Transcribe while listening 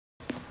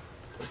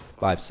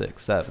5,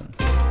 6, 7.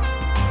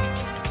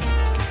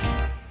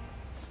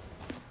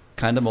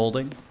 Kind of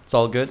molding. It's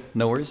all good.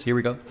 No worries. Here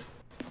we go.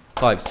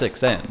 5,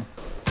 6, and.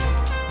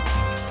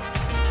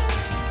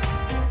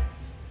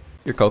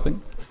 You're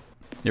coping.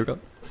 Here we go.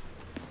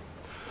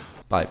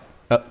 5.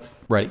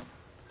 Ready.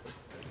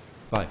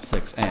 5,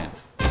 6, and.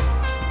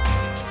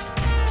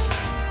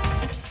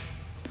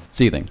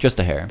 Seething. Just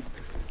a hair.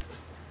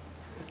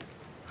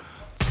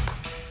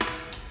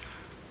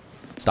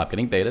 Stop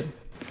getting baited.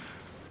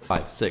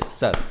 5, 6,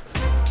 7.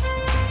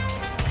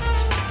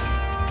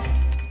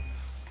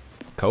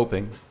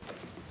 Coping.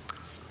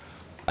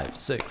 5,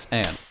 6,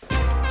 and.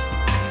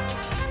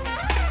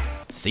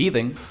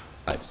 Seething.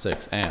 5,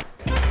 6, and.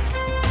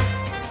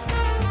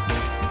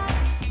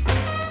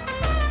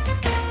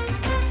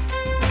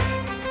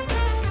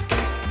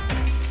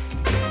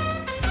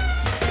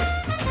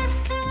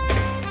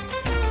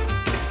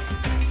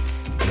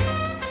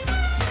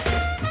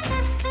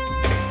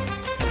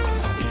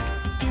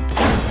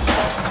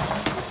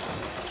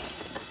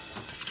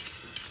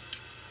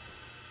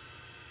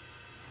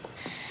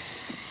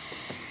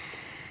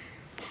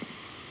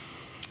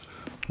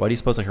 Why do you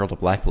suppose I hurled a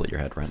black bullet at your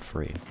head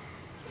rent-free?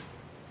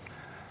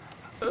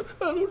 I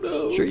don't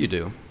know. Sure you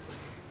do.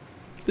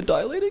 The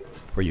dilating?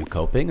 Were you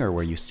coping or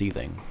were you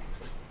seething?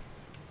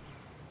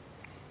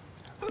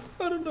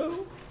 I don't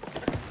know.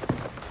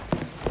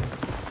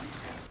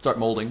 Start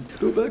molding.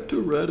 Go back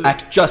to Reddit.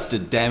 Act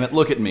adjusted, damn it.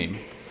 Look at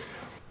me.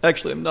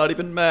 Actually, I'm not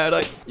even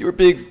mad. You were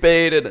being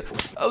baited.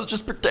 I was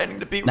just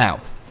pretending to be.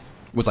 Now,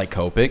 was I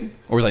coping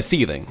or was I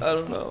seething? I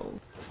don't know.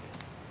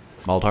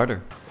 Mold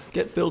harder.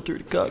 Get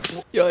filtered, cuck.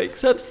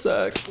 Yikes, have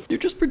sex. You're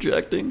just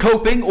projecting.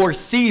 Coping or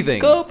seething?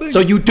 Coping. So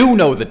you do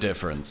know the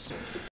difference.